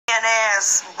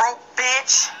ass broke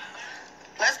bitch.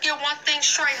 Let's get one thing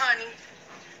straight, honey.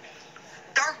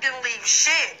 Durk didn't leave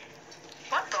shit.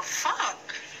 What the fuck?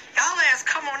 Y'all ass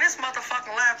come on this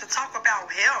motherfucking live to talk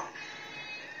about him.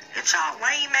 Get y'all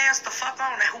lame ass the fuck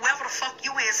on. And whoever the fuck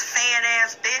you is, fan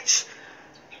ass bitch.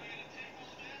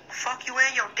 Fuck you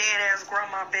and your dead ass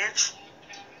grandma, bitch.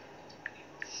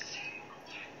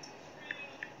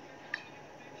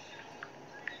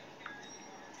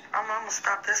 I'm gonna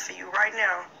stop this for you right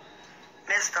now,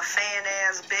 Mr. Fan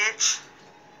ass bitch.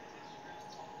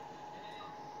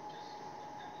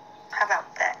 How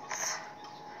about that?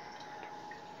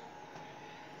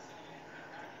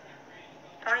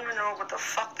 Don't even know what the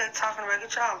fuck they talking about.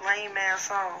 Get y'all lame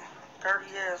ass on.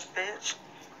 Dirty ass bitch.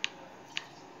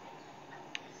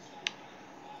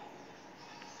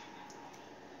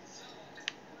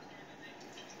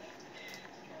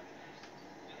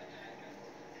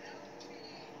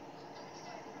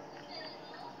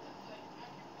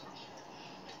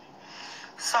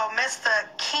 So, Mr.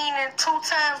 Keenan, 2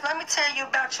 times, let me tell you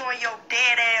about you and your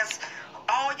dead ass,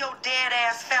 all your dead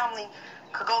ass family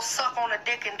could go suck on a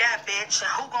dick and that bitch.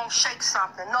 And who gonna shake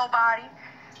something? Nobody.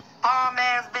 Bomb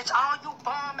ass bitch. All you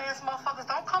bomb ass motherfuckers,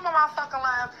 don't come on my fucking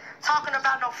live talking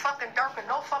about no fucking Durk and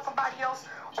no fucking body else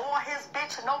or his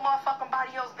bitch and no motherfucking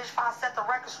body else, bitch, if I set the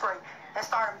record straight and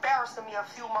start embarrassing me a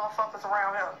few motherfuckers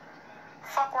around here.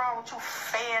 Fuck wrong with you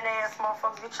fan ass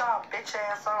motherfuckers. Get y'all bitch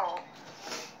ass on.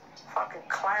 Fucking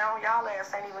clown. Y'all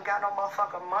ass ain't even got no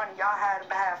motherfucking money. Y'all had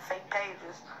to have fake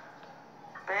pages.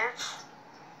 Bitch.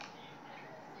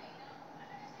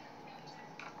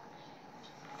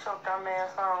 Get your dumb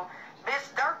ass on. Bitch,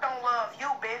 Durk don't love you,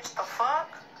 bitch. The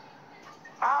fuck?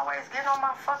 Always getting on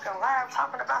my fucking live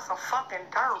talking about some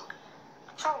fucking Durk.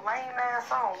 Get your lame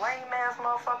ass on. Lame ass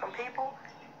motherfucking people.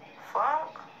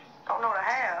 Fuck. Don't know the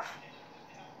half.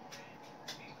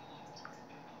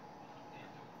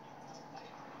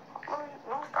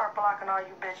 Let me start blocking all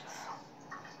you bitches.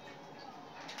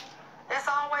 It's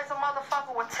always a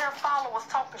motherfucker with 10 followers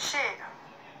talking shit.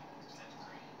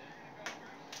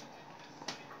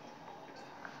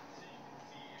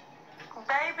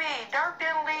 Baby, Durk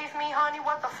didn't leave me, honey.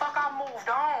 What the fuck? I moved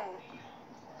on.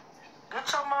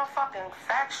 Get your motherfucking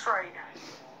facts straight.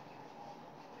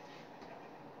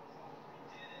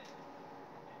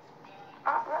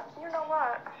 You know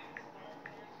what?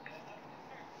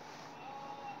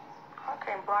 I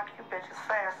can't block you bitches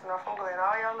fast enough. I'm glad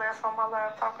all y'all ass on my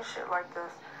live talking shit like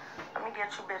this. Let me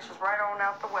get you bitches right on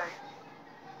out the way.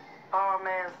 Bomb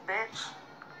ass bitch.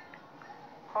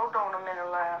 Hold on a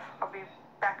minute, live. I'll be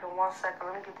back in 1 second.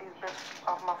 Let me get these bitches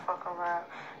off my fucking live.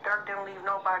 Durk didn't leave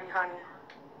nobody, honey.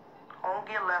 I don't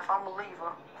get left. I'm a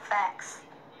leaver. Facts.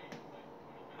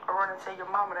 I'll run and tell your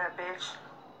mama that, bitch.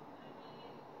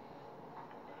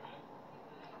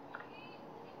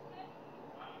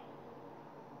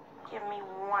 Give me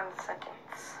 1 second.